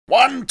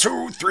1,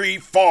 2, 3,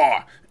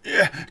 4.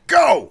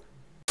 Go!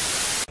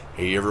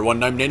 Hey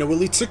everyone, I'm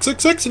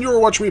NanoElite666 and you're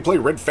watching me play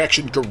Red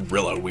Faction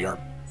Guerrilla. We are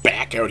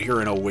back out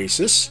here in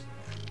Oasis.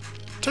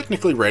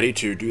 Technically ready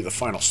to do the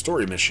final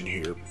story mission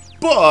here,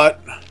 but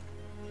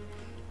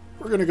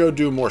we're gonna go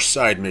do more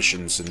side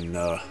missions and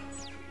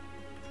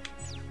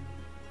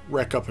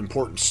wreck up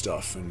important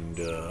stuff and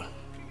you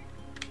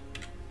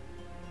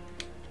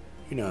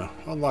know,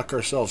 unlock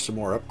ourselves some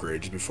more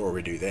upgrades before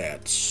we do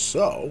that.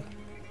 So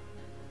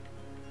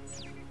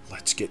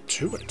let's get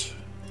to it.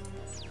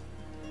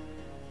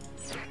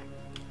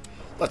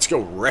 Let's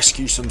go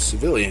rescue some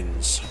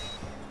civilians.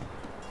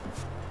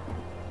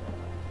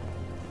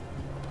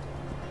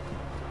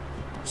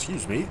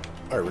 Excuse me,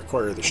 I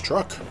require this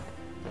truck.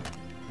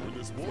 When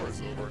this war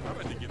is over, I'm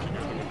going to get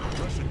together with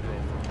the Russian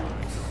girl from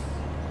mine.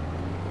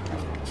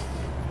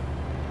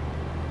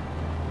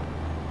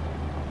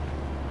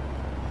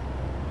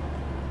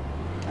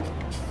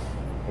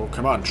 Oh,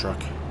 come on, truck.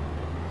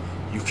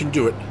 You can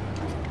do it.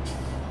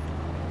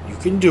 You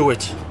can do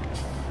it.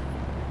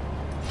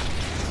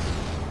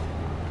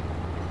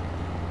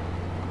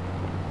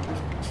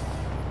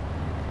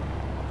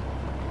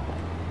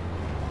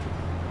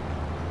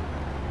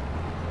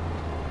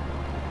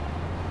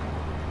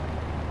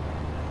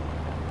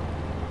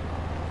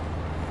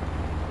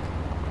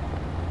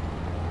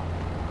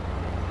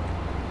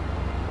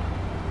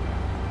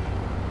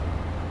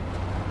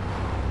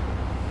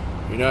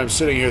 You know, I'm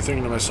sitting here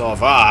thinking to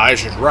myself, I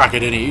should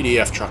rocket any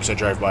EDF trucks I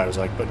drive by. I was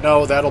like, but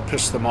no, that'll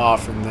piss them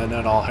off, and then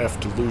I'll have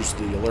to lose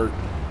the alert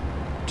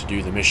to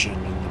do the mission,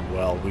 and,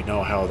 well, we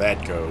know how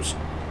that goes.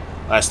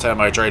 Last time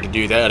I tried to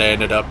do that, I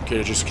ended up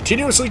just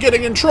continuously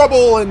getting in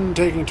trouble and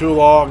taking too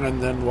long,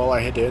 and then, well, I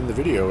had to end the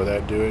video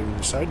without doing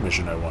the side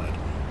mission I wanted.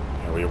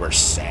 And we were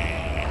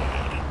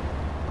sad.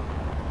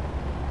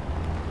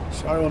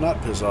 So I will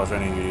not piss off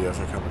any EDF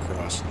I come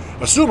across.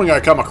 Assuming I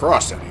come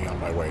across any on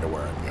my way to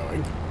where I'm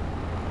going.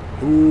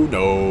 Who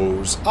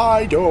knows?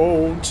 I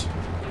don't.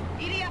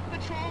 EDF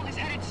patrol is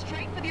headed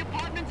straight for the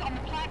apartments on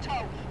the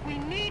plateau. We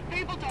need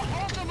people to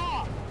hold them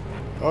off.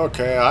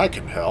 Okay, I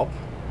can help.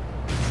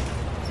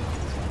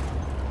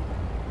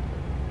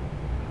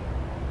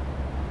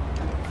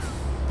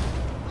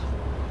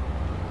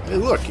 Hey,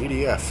 look,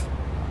 EDF.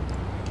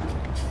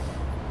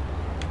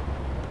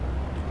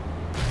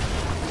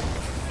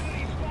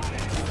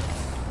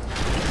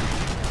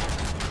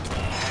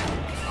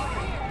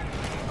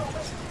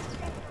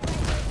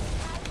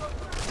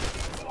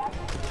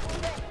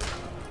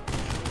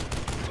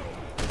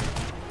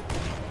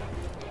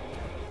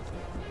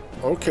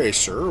 Okay,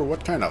 sir,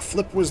 what kind of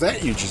flip was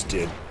that you just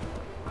did?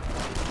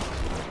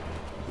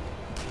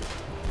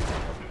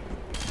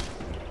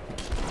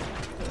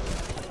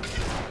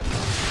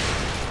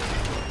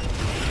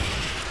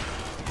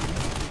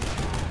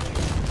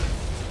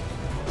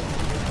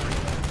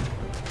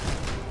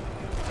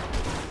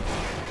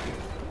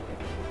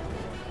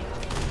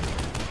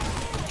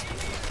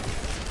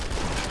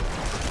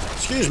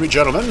 Excuse me,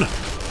 gentlemen.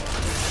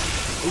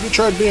 Have you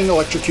tried being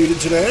electrocuted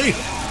today?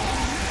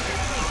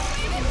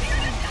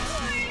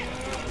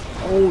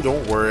 Oh,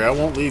 don't worry, I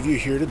won't leave you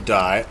here to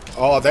die.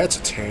 Oh, that's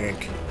a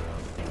tank.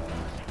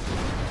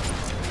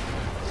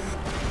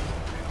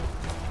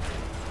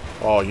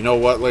 Oh, you know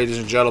what, ladies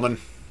and gentlemen?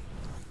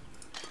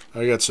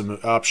 I got some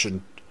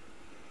option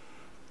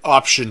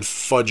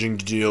fudging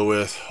to deal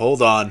with.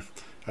 Hold on.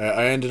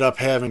 I ended up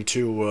having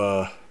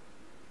to,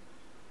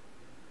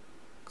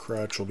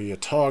 crouch will be a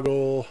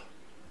toggle.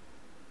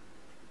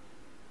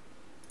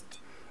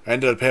 I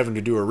ended up having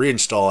to do a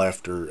reinstall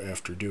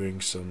after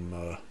doing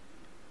some,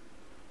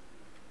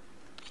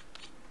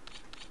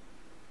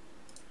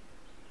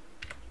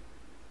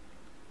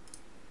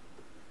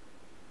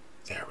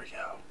 There we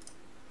go.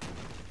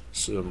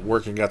 So I'm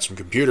working out some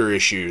computer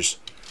issues,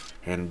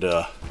 and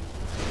it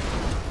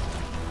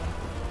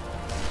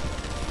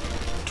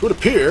would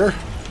appear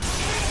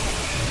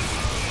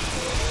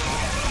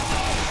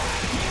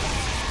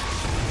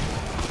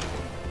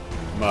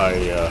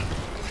my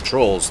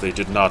controls, they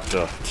did not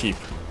keep.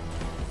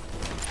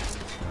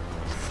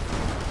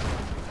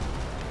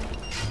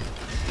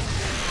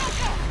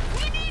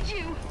 We need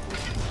you.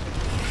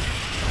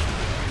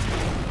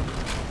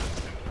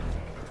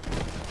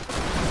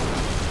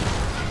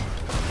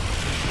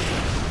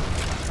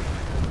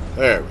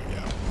 There we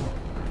go.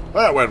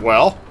 That went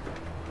well.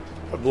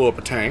 I blew up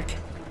a tank.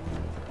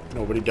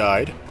 Nobody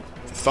died.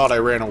 I thought I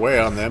ran away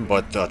on them,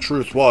 but the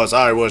truth was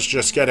I was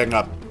just getting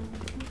a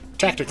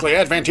tactically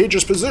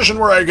advantageous position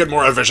where I could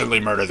more efficiently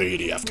murder the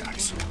EDF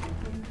guys.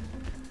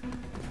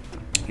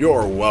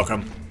 You're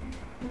welcome.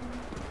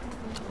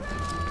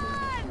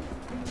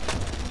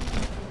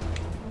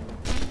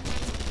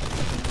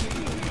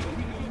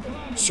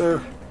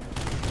 Sir.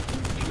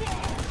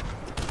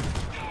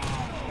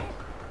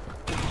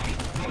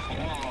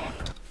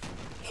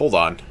 Hold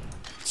on.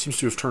 It seems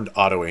to have turned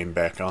auto-aim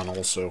back on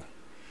also.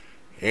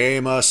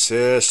 Aim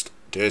assist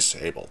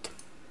disabled.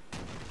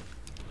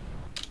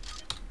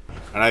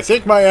 And I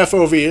think my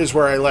FOV is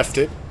where I left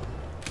it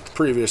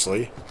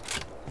previously,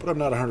 but I'm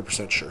not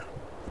 100% sure.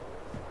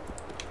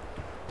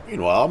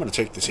 Meanwhile, I'm going to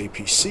take this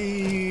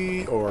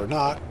APC, or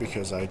not,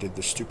 because I did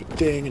this stupid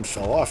thing and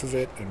fell off of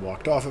it and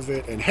walked off of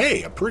it. And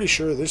hey, I'm pretty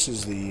sure this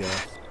is the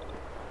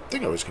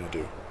thing I was going to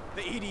do.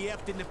 The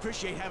EDF didn't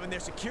appreciate having their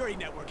security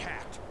network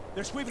hacked.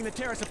 They're sweeping the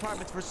terrace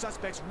apartments for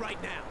suspects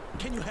right now.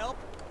 Can you help?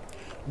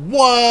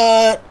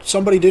 What?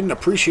 Somebody didn't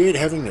appreciate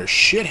having their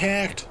shit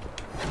hacked?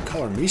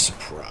 Color me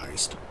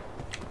surprised.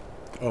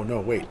 Oh,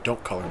 no, wait.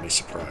 Don't color me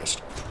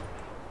surprised.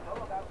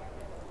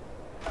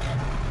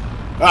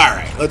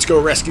 Alright, let's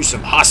go rescue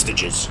some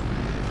hostages.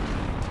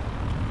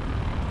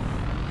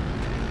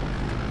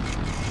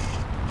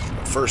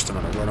 But first,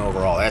 I'm going to run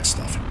over all that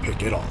stuff and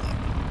pick it all up.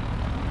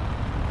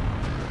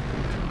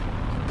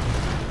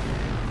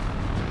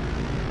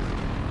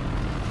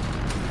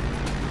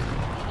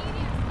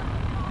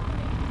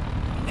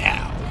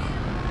 Now,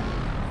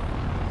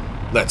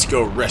 let's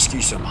go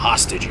rescue some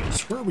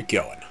hostages. Where are we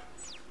going?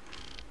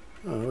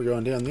 Oh, we're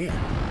going down there.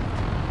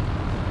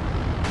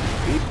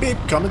 Beep,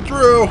 beep, coming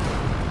through.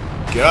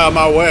 Get out of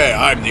my way,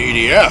 I'm the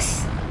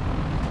EDF.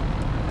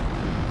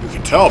 You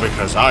can tell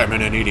because I'm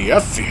in an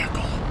EDF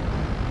vehicle.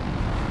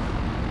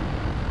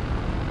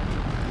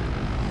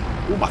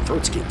 Ooh, my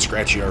throat's getting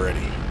scratchy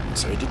already.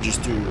 So I did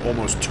just do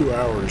almost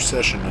 2-hour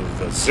session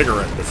of a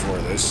cigarette before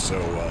this,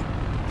 so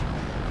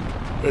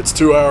it's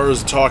 2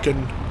 hours of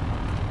talking.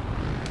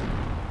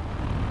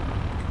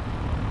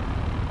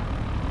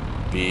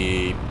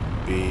 Beep,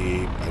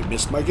 beep. I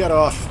missed my get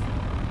off.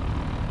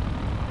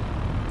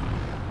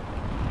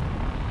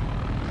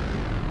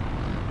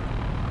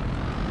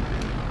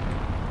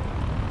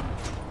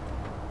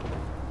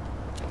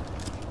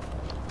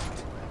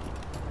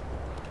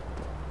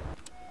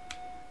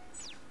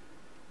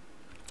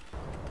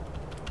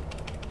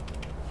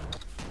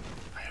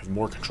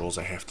 More controls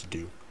I have to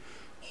do.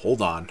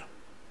 Hold on.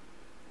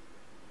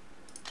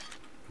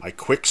 My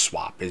quick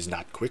swap is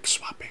not quick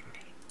swapping.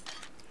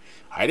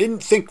 I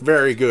didn't think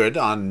very good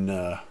on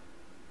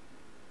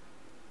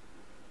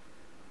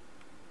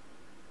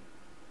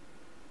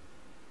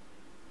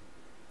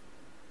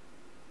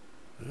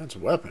that's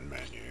weapon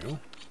menu.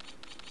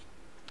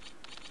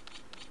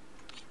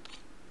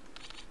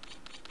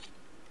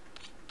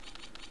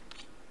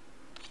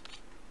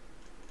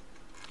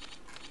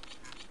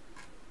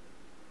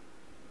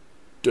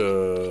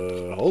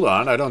 Hold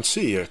on, I don't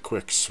see a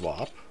quick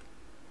swap.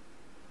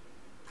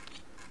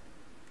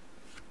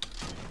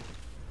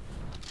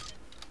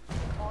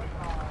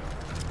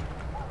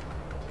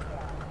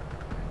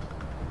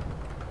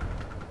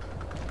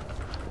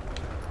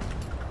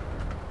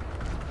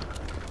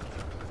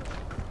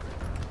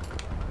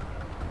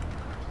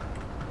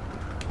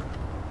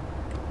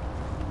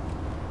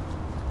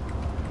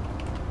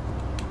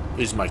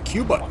 Is my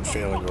Q button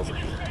failing over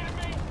here?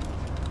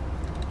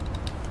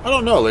 I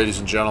don't know, ladies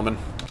and gentlemen.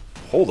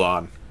 Hold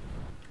on.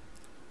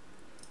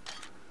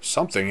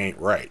 Something ain't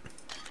right.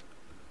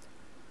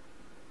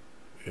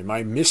 Am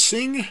I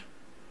missing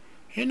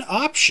an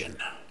option?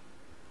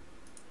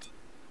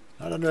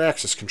 Not under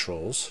access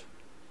controls.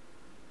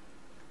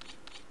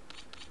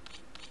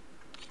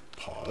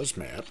 Pause,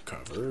 map,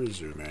 cover,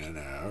 zoom in and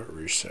out,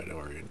 reset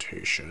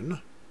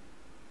orientation.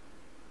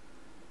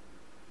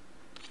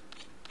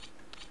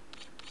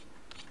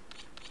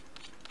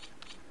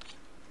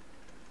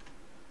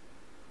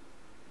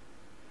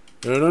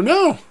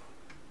 No.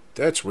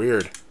 That's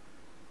weird.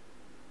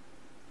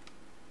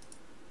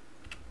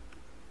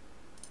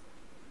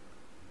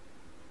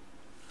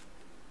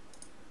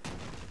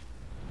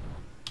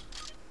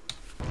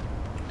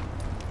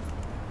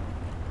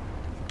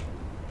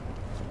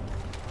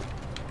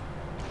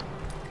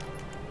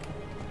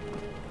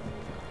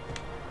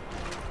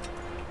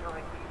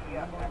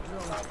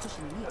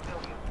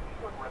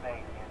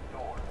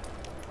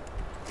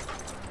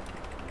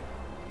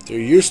 There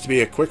used to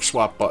be a quick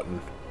swap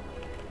button.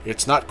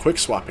 It's not quick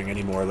swapping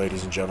anymore,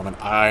 ladies and gentlemen.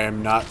 I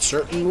am not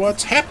certain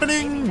what's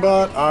happening,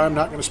 but I'm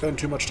not going to spend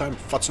too much time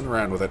futzing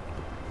around with it.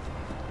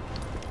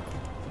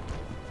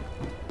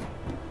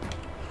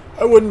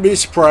 I wouldn't be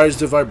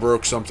surprised if I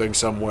broke something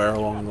somewhere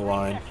along the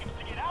line.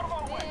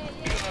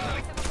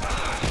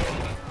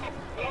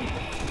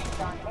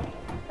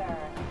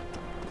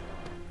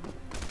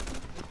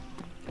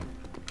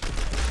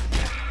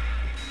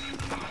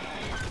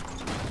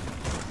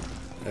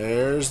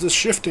 There's the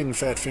shifting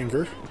fat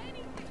finger.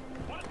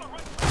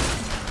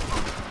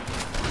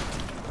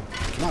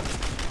 Come on.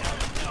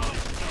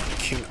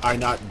 Can I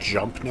not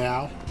jump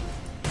now?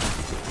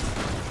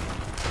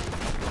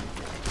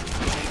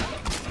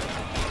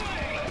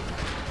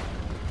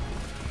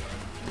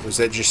 Or was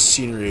that just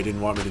scenery I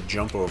didn't want me to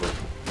jump over?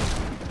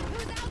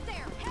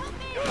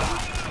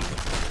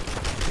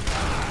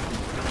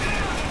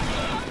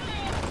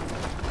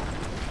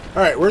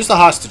 Alright, where's the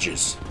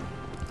hostages?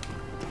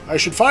 I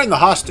should find the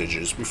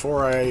hostages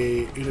before I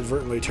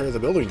inadvertently tear the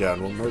building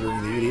down while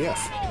murdering the EDF.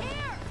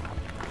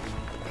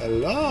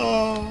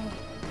 Hello?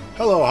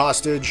 Hello,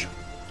 hostage.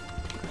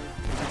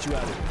 Get you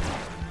out of here.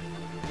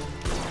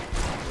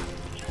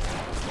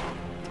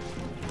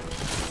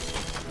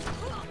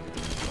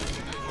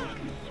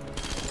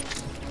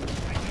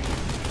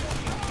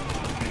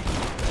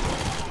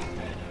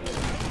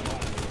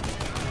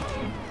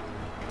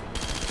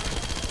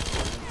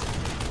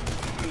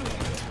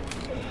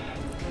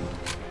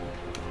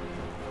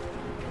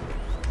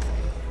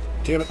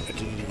 Damn it, I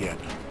did it again.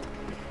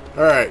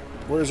 Alright,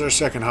 where's our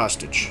second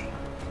hostage?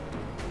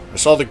 I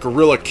saw the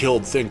gorilla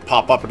killed thing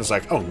pop up and was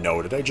like, oh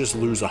no, did I just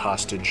lose a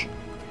hostage?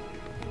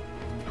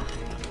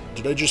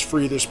 Did I just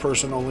free this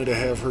person only to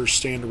have her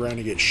stand around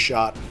and get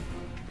shot?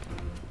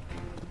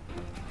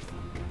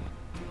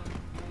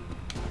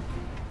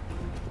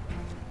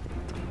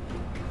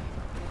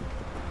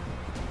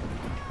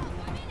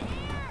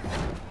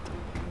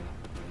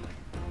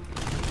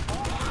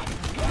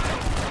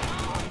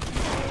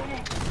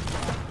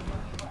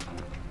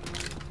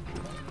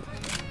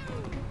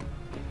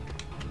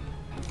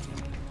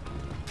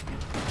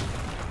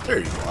 There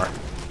you are.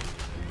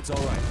 It's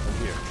all right.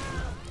 I'm here.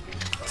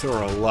 There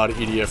are a lot of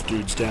EDF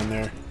dudes down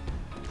there.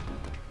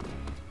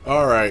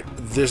 Alright,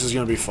 this is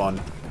going to be fun.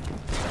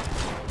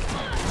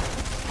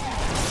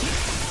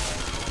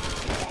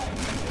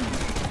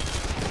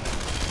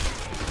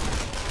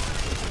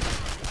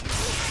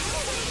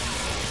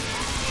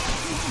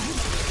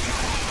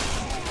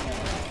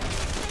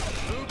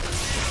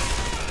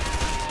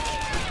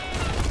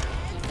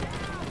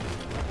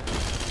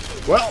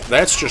 Well,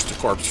 that's just a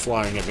corpse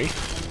flying at me.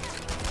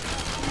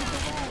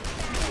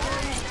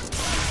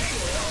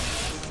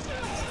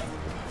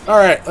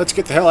 Alright, let's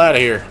get the hell out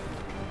of here.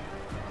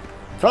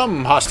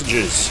 Come,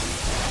 hostages.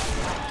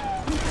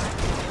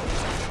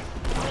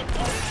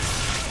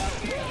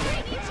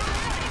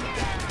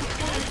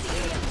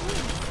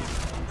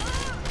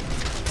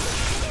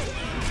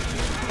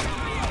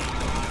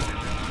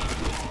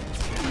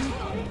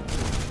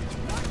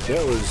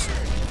 That was...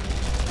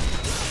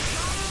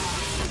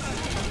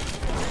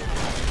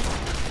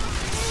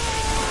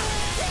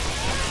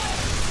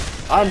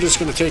 I'm just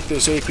going to take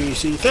this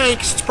APC.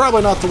 Thanks! It's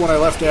probably not the one I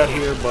left out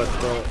here, but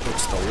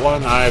it's the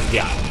one I've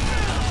got.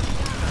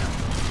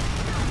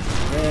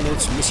 And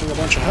it's missing a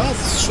bunch of health,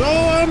 so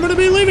I'm going to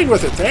be leaving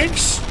with it.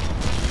 Thanks!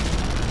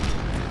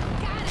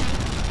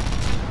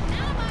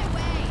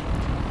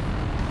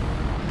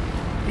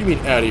 What do you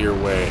mean, out of your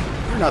way?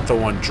 You're not the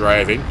one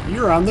driving.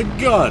 You're on the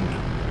gun.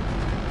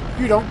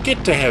 You don't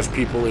get to have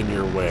people in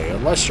your way,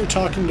 unless you're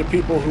talking to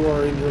people who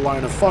are in your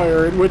line of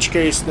fire, in which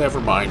case,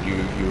 never mind,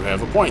 you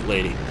have a point,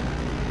 lady.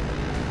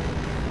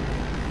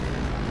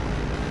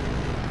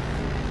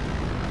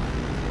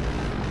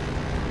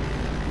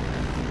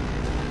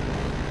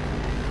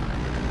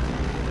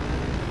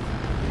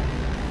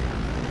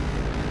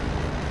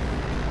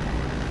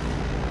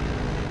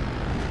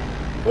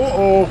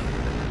 Uh-oh.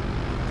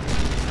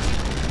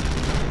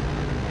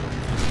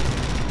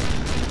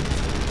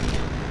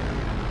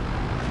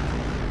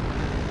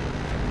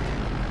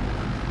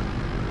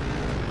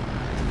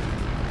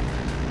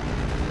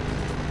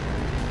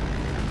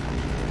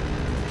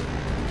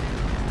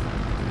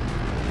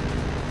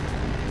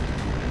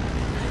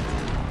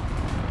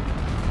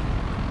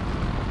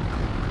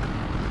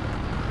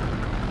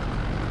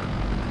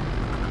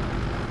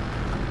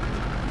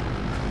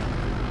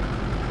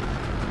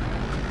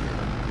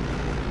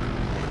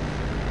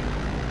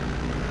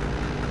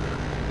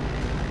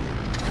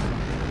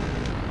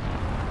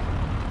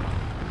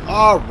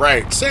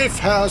 Alright, safe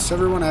house,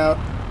 everyone out.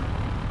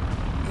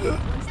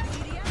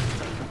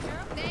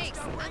 Thanks.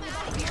 I'm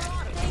out of here.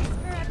 Thanks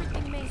for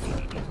everything,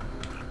 Mason.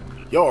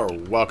 You're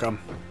welcome.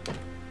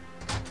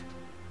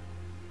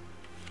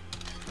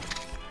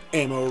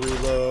 Ammo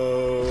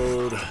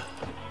reload. The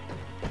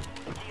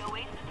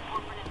Oasis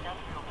corporate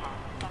industrial park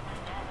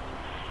suffered damage.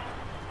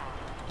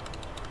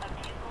 A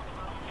vehicle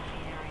drove into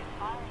the area,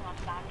 firing on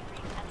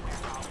factories and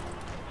warehouses.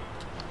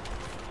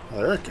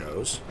 Well, there it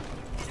goes.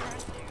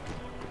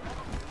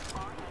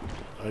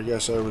 I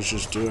guess I was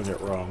just doing it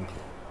wrong.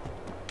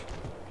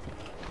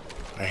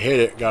 I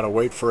hit it, gotta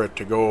wait for it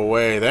to go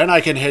away, then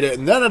I can hit it,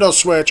 and then it'll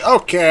switch.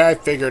 Okay, I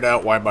figured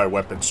out why my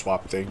weapon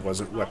swap thing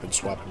wasn't weapon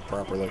swapping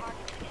properly.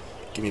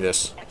 Give me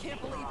this.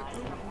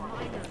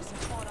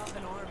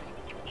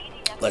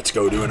 Let's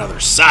go do another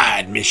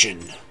side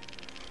mission.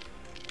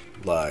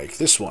 Like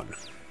this one.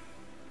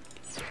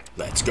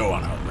 Let's go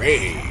on a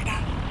raid.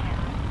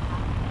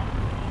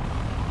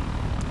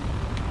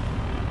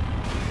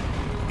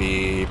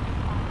 Beep.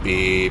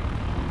 Beep,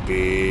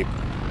 beep,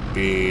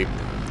 beep.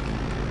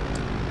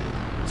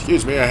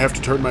 Excuse me, I have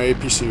to turn my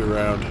APC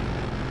around.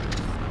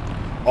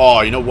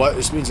 Oh, you know what?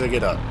 This means I get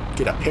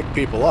to pick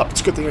people up.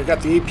 It's a good thing I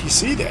got the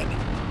APC then.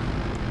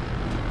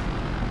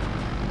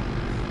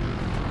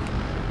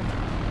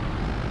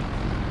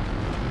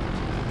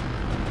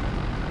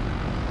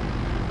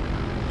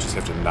 Just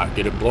have to not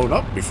get it blown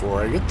up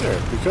before I get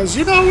there, because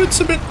you know it's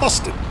a bit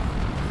busted.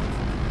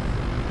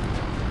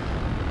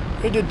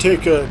 It did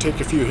take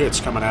a few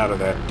hits coming out of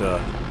that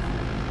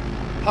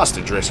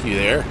hostage rescue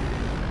there.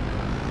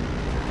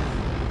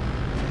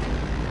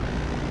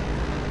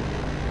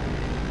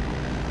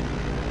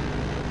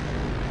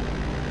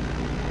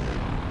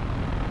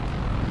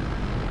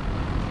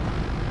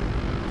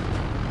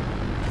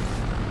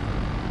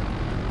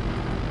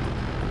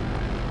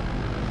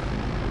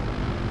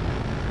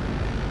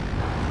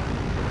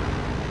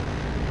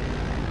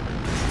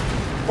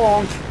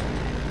 Bonk.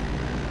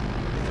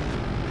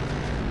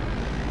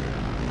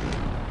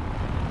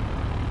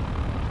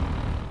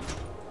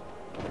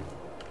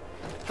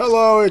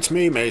 Hello, it's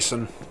me,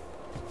 Mason.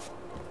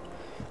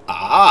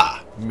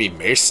 Ah, me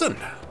Mason.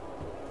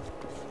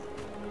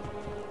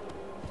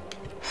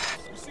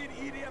 You see the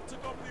EDF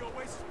took over the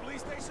Oasis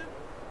police station?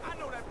 I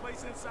know that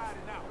place inside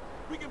and out.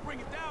 We can bring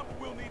it down, but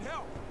we'll need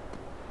help.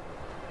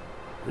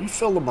 Are you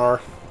Phil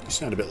Lamar? You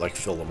sound a bit like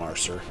Phil Lamar,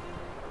 sir.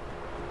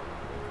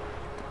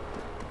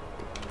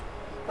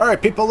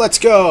 Alright, people, let's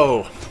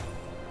go!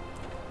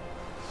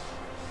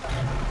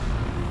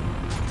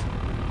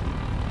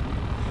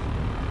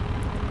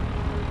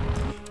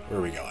 Where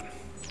are we going?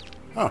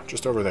 Oh,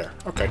 just over there.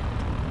 Okay.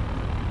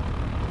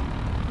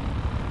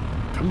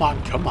 Come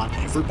on,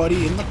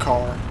 everybody in the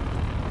car.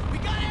 We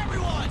got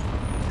everyone!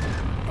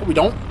 No, we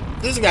don't.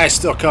 This guy's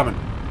still coming.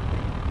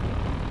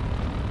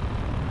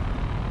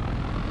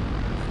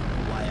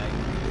 Why I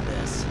agree to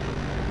this?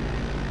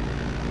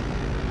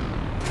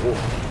 Whoa.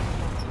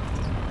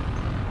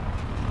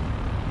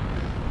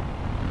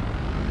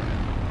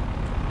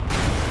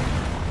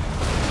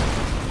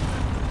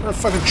 What a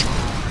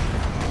fucking...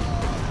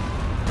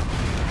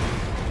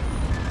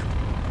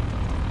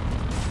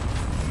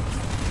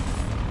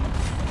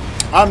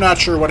 I'm not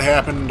sure what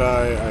happened.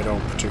 I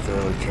don't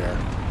particularly care.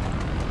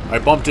 I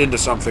bumped into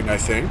something, I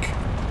think.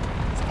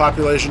 The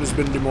population has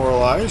been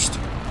demoralized.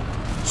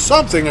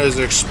 Something is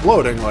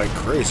exploding like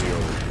crazy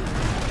over here.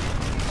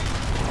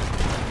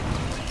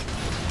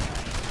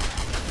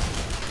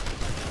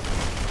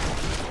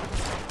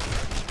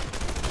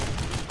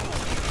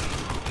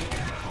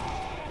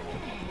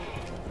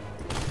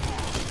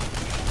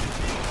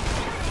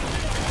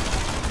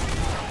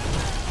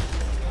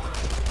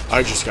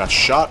 I just got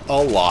shot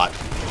a lot.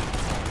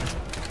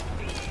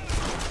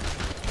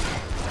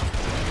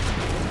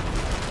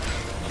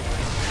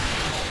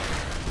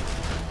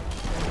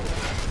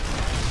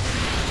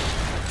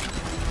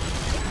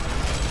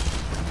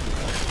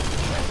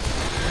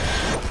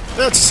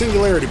 That's a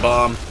singularity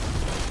bomb.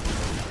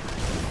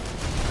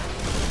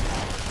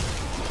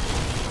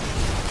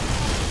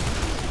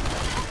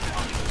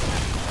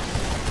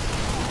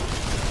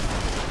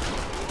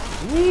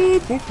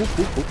 Whoop, whoop, whoop,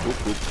 whoop, whoop, whoop,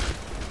 whoop.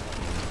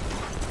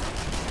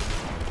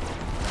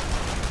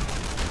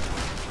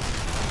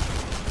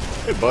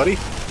 Hey, buddy. I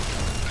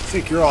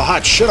think you're all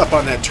hot shit up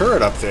on that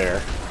turret up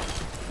there.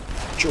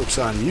 Joke's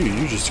on you.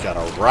 You just got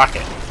a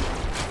rocket.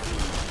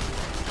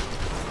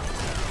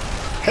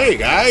 Hey,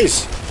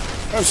 guys.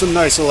 Have some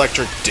nice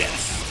electric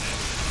death.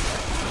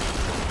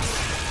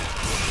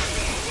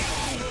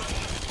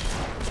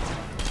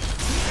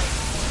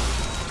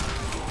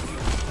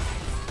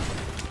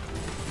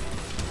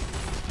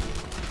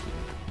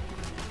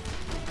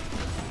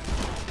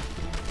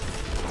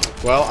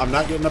 Well, I'm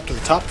not getting up to the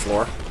top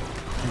floor.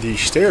 The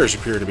stairs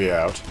appear to be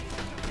out.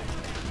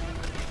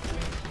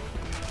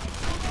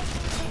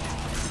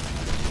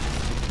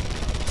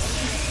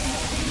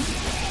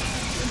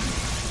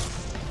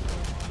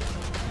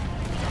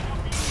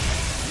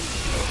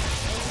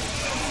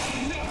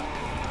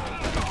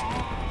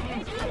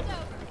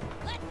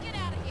 Let's get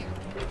out of here.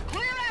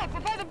 Clear out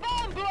before the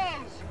bomb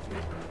blows!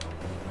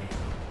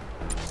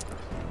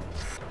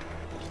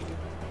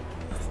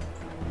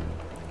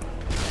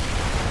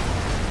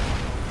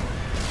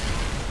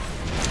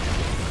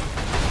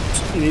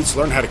 He needs to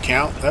learn how to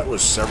count. That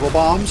was several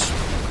bombs.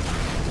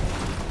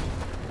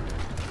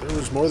 There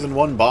was more than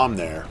one bomb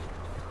there.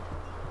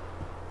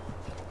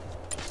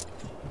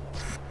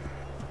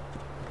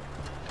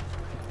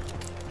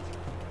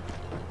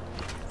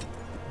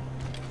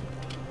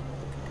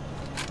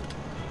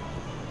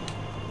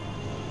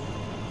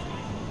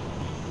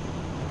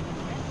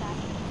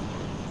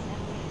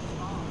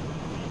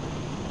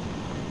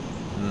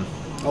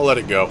 I'll let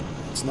it go.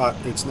 It's not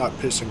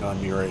pissing on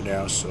me right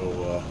now,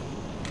 so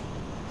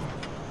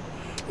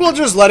we'll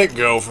just let it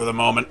go for the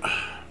moment.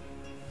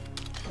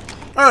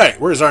 Alright,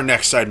 where's our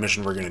next side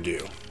mission we're going to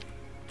do?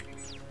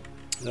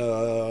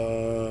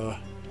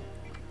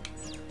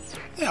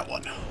 That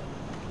one.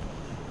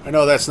 I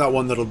know that's not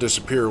one that'll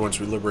disappear once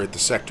we liberate the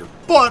sector,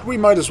 but we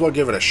might as well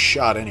give it a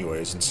shot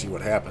anyways and see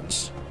what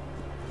happens.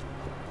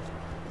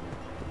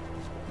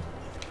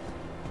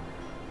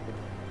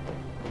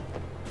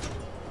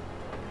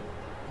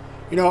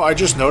 You know, I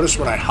just noticed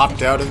when I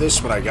hopped out of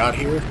this when I got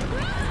here,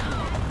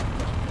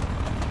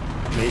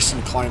 Mason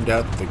climbed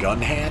out the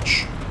gun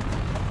hatch.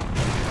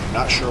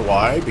 Not sure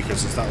why,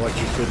 because it's not like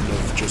he couldn't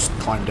have just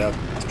climbed out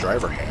the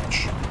driver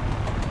hatch.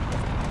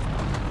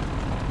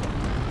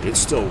 It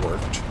still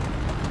worked.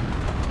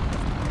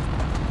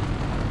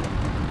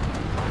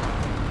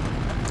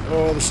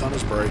 Oh, the sun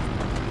is bright.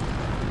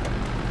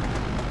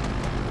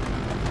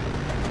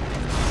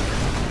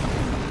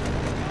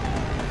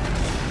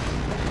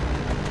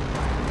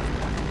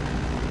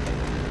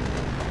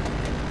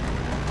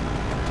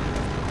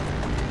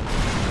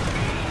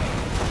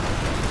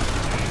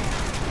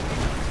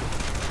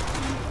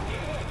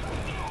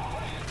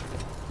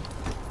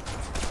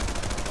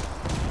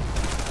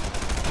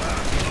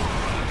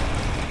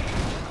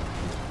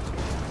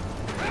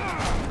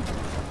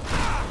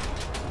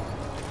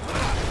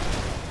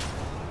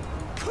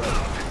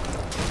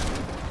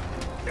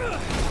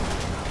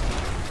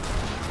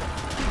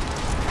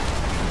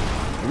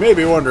 may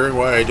be wondering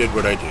why I did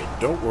what I did.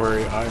 Don't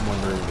worry, I'm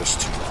wondering this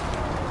too.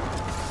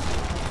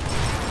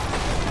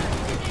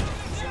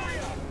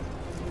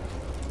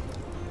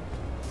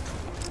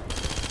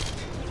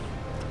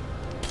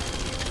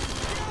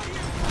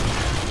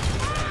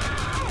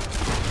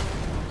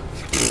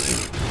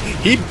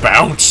 He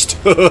bounced!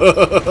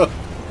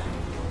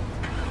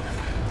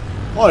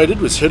 All I did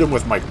was hit him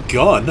with my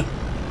gun.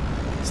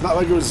 It's not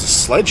like it was a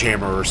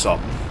sledgehammer or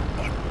something.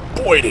 But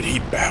boy, did he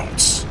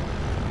bounce.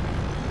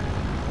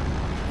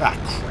 Ah,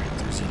 crap.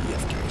 There's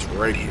EDF guys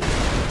right here.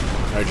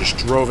 I just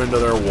drove into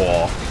their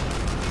wall.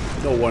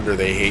 No wonder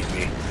they hate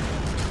me.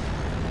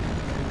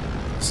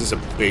 This is a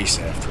base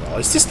after all.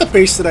 Is this the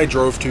base that I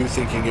drove to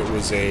thinking it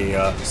was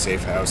a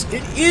safe house?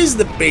 It is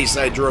the base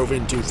I drove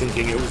into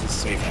thinking it was a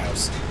safe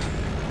house.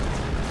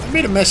 I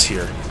made a mess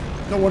here.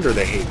 No wonder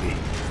they hate me.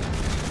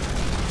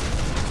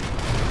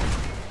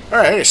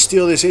 Alright, I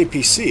steal this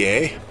APC,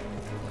 eh?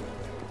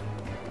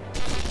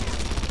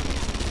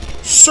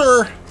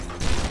 Sir!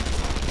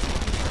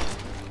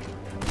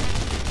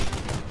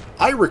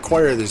 I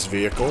require this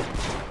vehicle.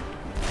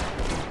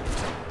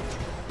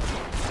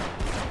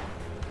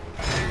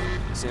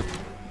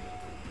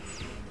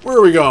 Where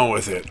are we going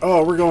with it?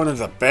 Oh, we're going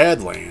into the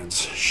Badlands.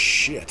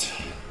 Shit.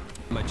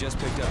 I just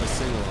picked up a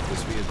signal off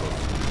this vehicle.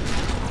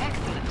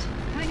 Excellent.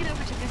 Bring it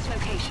over to this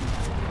location.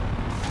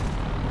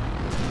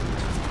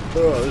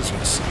 Oh, this is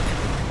gonna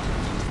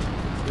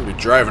suck. We'll be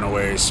driving a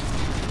ways.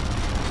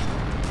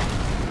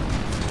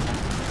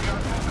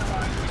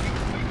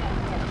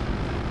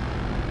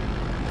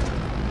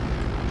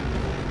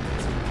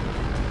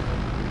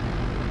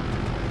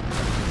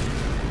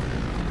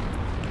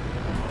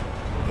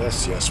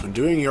 Yes, yes. When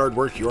doing yard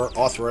work, you are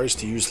authorized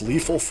to use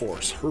lethal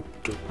force.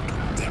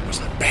 That was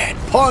a bad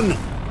pun!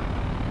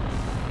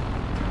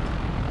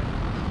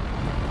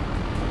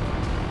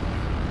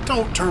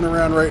 Don't turn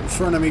around right in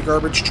front of me,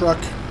 garbage truck.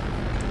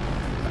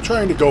 I'm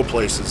trying to go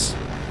places.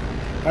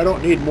 I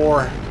don't need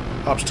more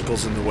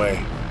obstacles in the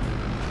way.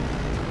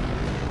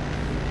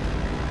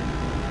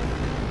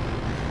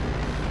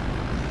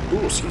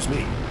 Ooh, excuse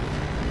me.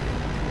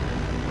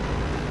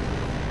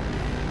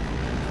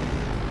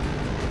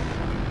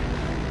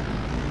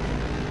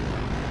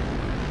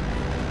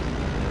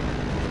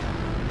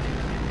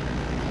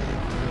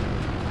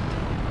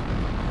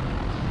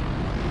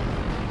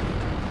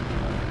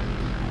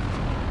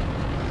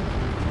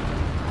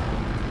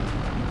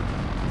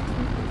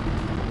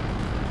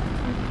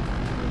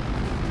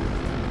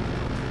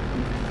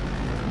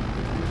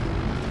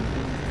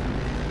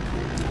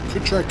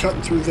 Could try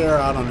cutting through there,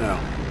 I don't know.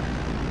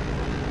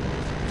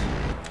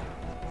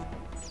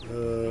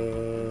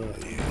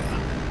 Yeah.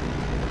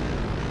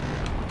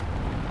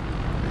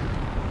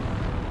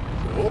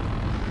 Oh,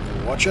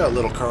 watch out,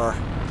 little car.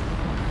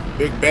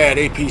 Big bad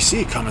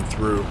APC coming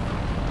through.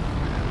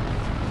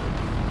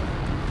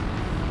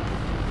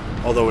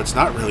 Although it's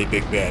not really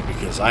big bad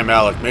because I'm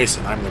Alec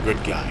Mason, I'm the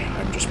good guy.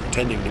 I'm just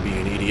pretending to be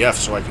an EDF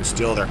so I can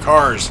steal their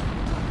cars.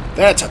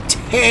 That's a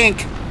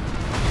tank!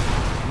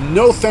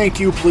 No thank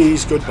you,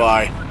 please.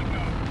 Goodbye.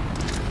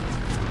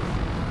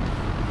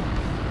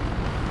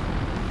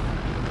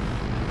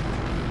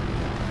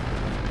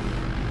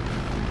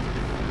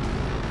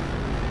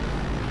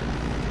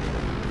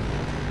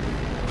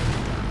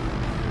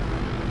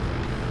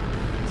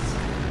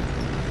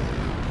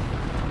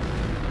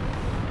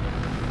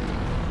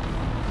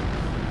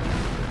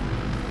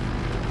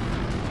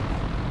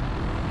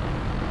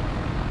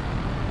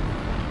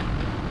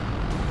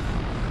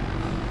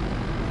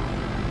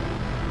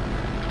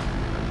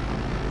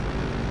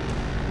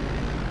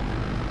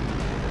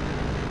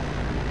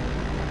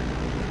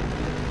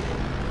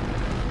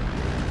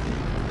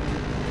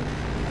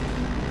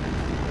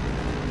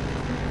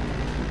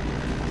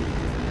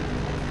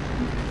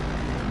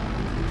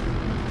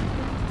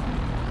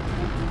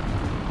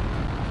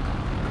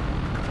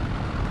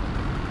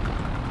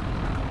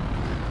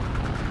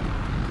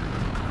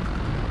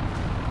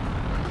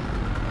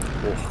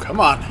 Oh, come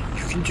on.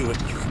 You can do it.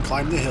 You can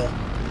climb the hill.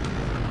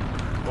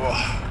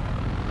 Oh.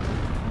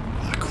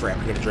 Oh, crap.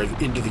 I gotta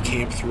drive into the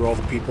camp through all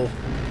the people.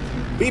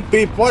 Beep,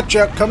 beep. Watch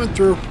out. Coming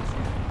through.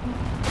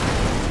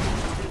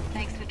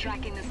 Thanks for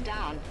tracking this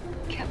down.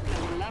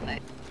 Kepler will love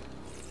it.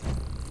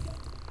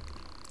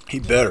 He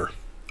better.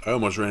 I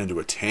almost ran into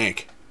a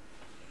tank.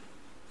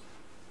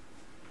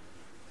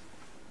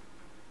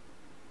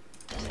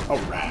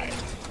 Alright.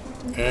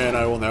 And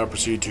I will now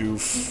proceed to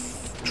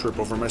trip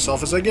over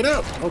myself as I get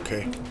out.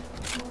 Okay.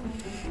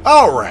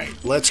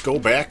 Alright, let's go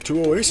back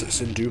to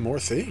Oasis and do more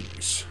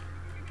things.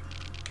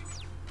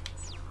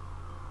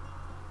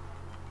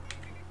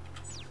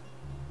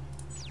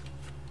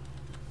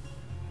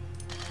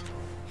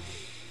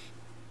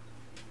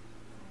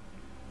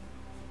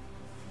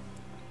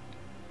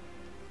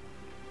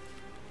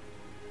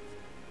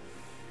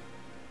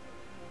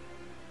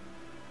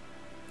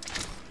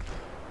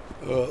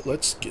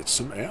 Let's get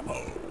some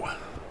ammo.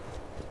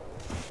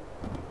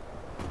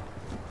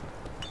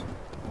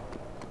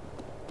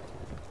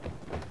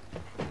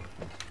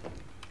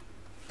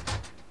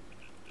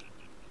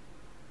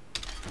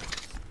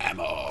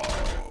 Ammo.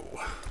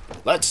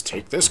 Let's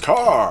take this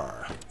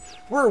car.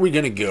 Where are we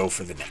going to go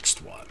for the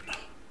next one?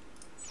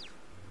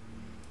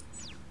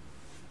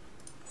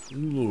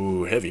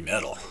 Ooh, heavy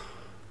metal.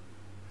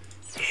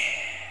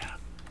 Yeah.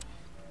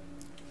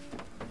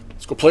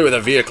 Let's go play with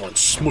that vehicle and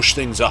smush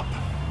things up.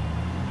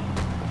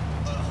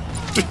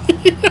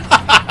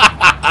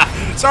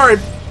 Sorry.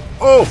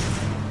 Oh.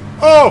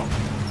 Oh.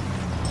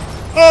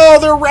 Oh,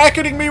 they're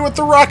racketing me with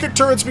the rocket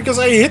turrets because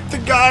I hit the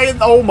guy and...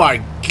 Oh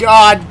my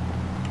god.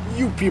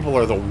 You people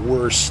are the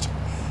worst.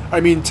 I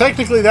mean,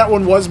 technically that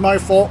one was my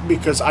fault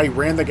because I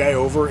ran the guy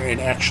over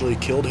and actually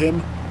killed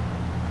him.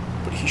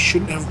 But he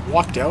shouldn't have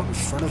walked out in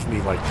front of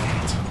me like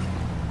that.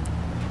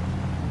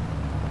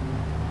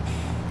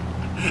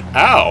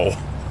 Ow!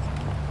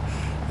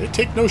 They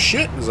take no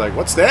shit. It's like,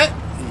 what's that?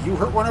 You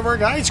hurt one of our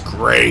guys?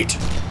 Great!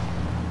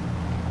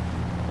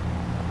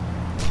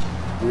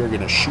 We are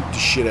gonna shoot the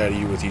shit out of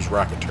you with these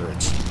rocket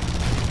turrets.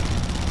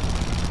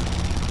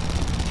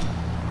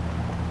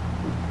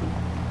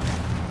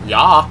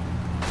 Yeah!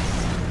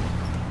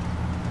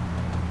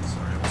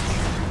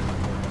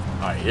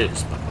 Ah, he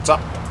is, but what's up?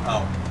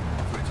 Oh,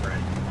 food's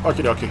ready.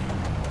 Okie dokie.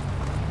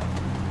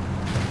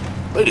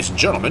 Ladies and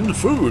gentlemen,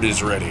 food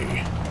is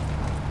ready.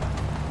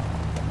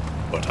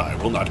 But I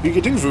will not be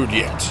getting food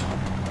yet.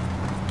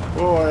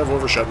 Oh, I have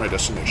overshot my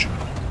destination.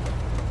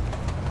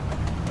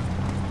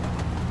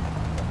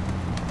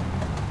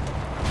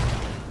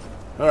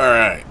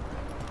 Alright.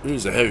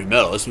 Here's the heavy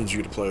metal. This means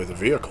you get to play with the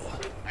vehicle.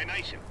 Hey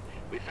Mason,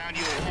 we found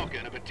you a walker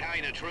and a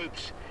battalion of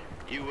troops.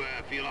 You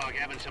feel like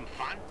having some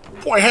fun?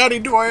 Boy, howdy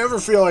do I ever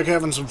feel like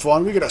having some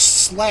fun. We gotta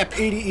slap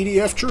 80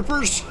 EDF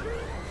troopers.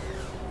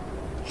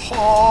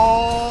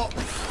 Ha!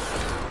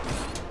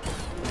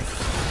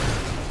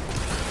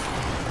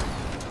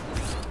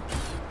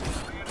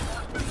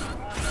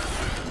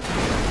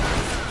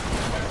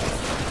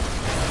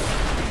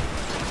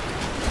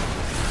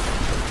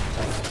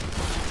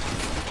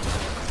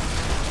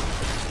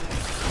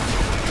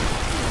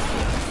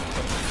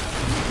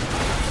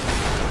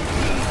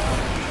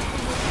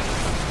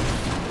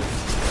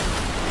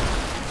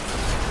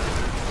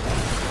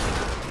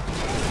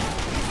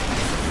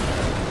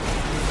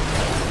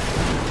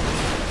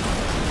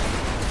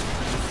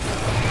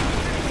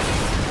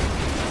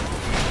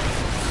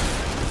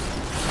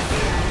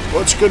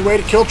 What's a good way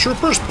to kill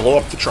troopers? Blow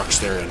up the trucks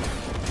they're in.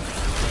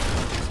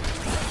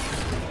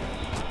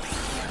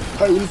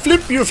 I will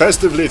flip you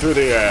festively through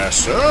the air,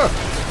 sir.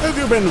 Have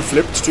you been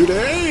flipped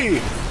today?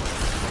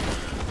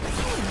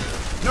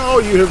 No,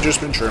 you have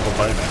just been trampled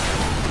by a man.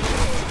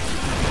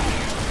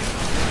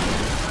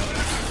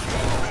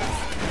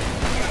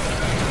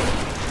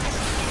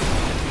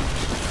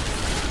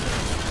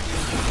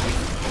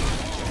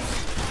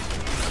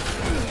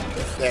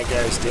 That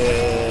guy's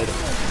dead.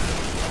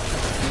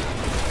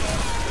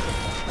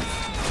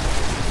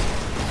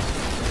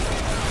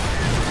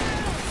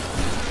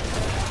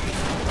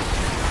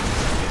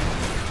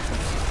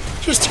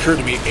 Just occurred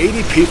to me,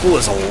 80 people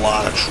is a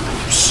lot of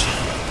troops.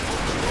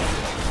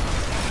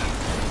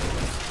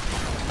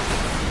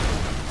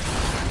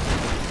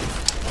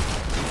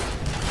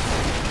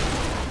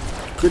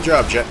 Good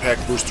job,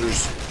 jetpack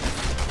boosters.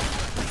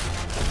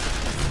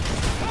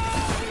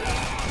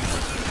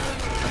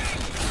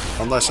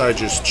 Unless I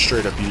just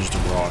straight up used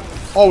them wrong.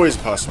 Always a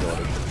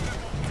possibility.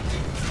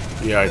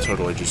 Yeah, I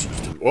totally just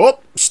used them. Oh,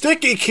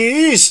 sticky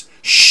keys!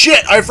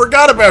 Shit, I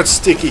forgot about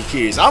sticky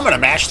keys. I'm gonna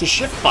mash the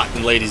shift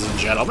button, ladies and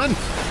gentlemen.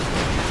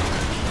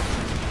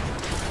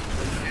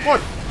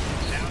 What?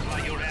 Sounds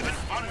like you're having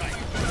fun, mate.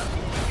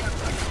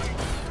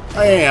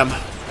 I am.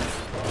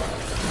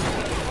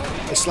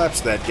 I slaps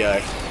that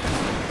guy.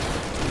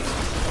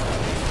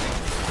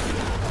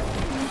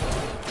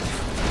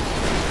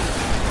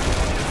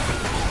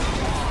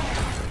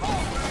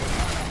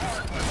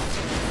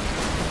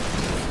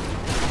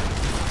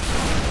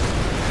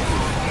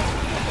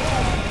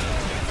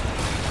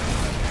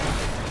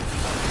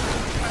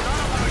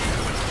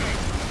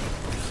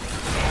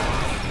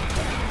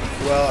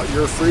 Well,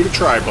 you're free to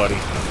try, buddy.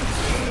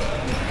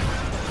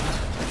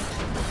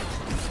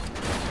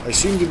 I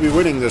seem to be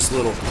winning this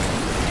little...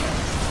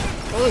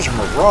 Oh, those are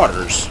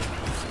marauders.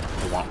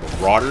 I want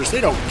marauders. They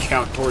don't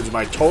count towards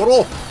my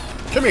total.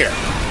 Come here.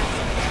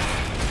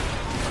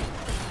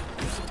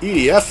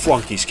 EDF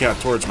flunkies count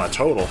towards my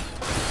total.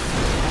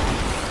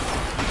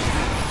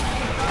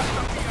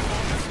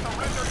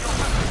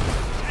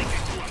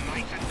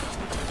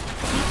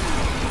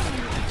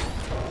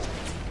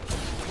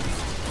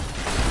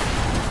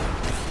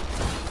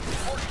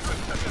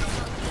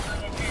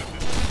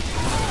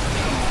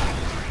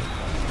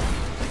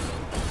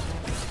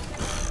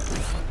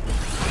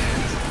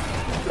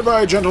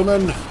 Goodbye,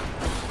 gentlemen.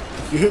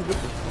 You hit...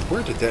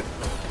 Where did that...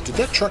 Did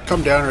that truck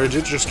come down, or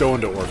did it just go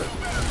into orbit?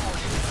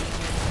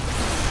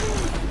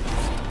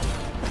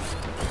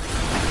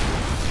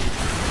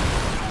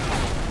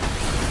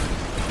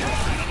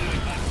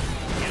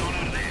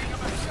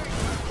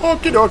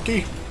 Okie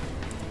dokie.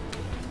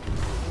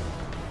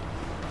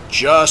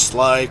 Just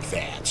like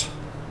that.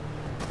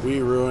 We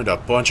ruined a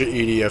bunch of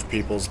EDF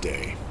people's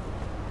day.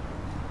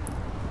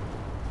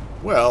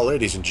 well,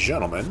 ladies and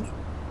gentlemen,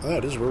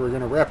 that is where we're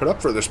going to wrap it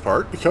up for this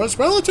part, because,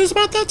 well, it is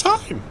about that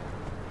time.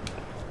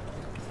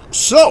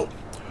 So,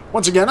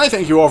 once again, I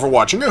thank you all for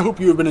watching. I hope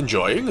you have been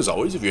enjoying. As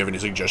always, if you have any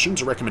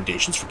suggestions or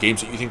recommendations for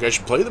games that you think I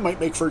should play that might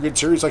make for a good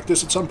series like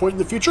this at some point in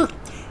the future,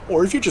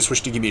 or if you just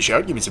wish to give me a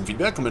shout, give me some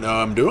feedback, let me know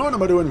how I'm doing.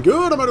 Am I doing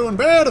good? Am I doing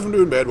bad? If I'm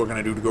doing bad, what can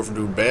I do to go from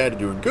doing bad to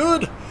doing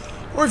good?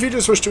 Or if you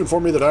just wish to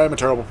inform me that I am a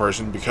terrible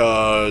person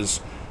because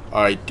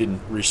I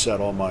didn't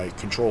reset all my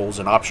controls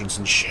and options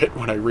and shit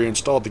when I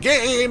reinstalled the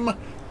game, you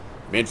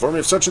may inform me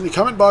of such in the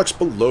comment box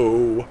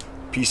below.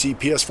 PC,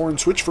 PS4, and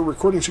Switch for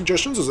recording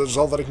suggestions, as that is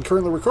all that I can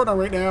currently record on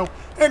right now.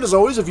 And as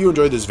always, if you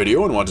enjoyed this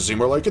video and want to see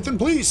more like it, then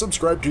please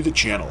subscribe to the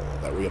channel.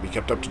 That way you'll be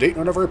kept up to date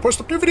whenever I post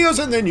up new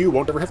videos, and then you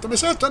won't ever have to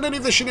miss out on any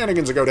of the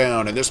shenanigans that go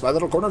down in this my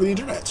little corner of the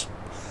internet.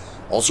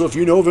 Also, if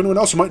you know of anyone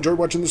else who might enjoy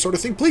watching this sort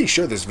of thing, please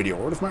share this video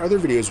or one of my other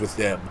videos with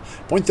them.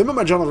 Point them in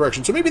my general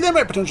direction, so maybe they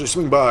might potentially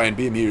swing by and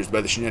be amused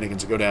by the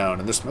shenanigans that go down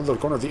in this my little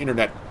corner of the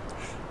internet.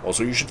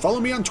 Also, you should follow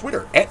me on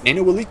Twitter, at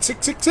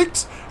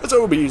NanoElite666, as I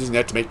will be using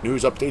that to make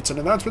news, updates, and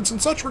announcements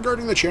and such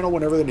regarding the channel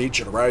whenever the need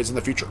should arise in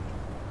the future.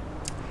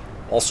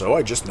 Also,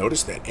 I just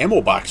noticed that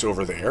ammo box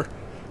over there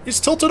is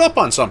tilted up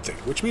on something,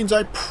 which means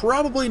I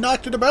probably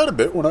knocked it about a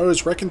bit when I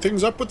was wrecking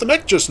things up with the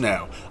mech just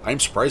now. I'm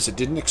surprised it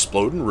didn't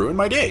explode and ruin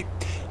my day.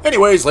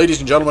 Anyways, ladies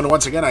and gentlemen,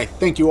 once again, I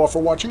thank you all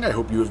for watching. I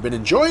hope you have been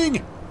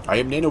enjoying. I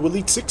am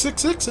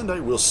NanoElite666, and I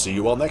will see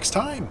you all next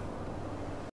time.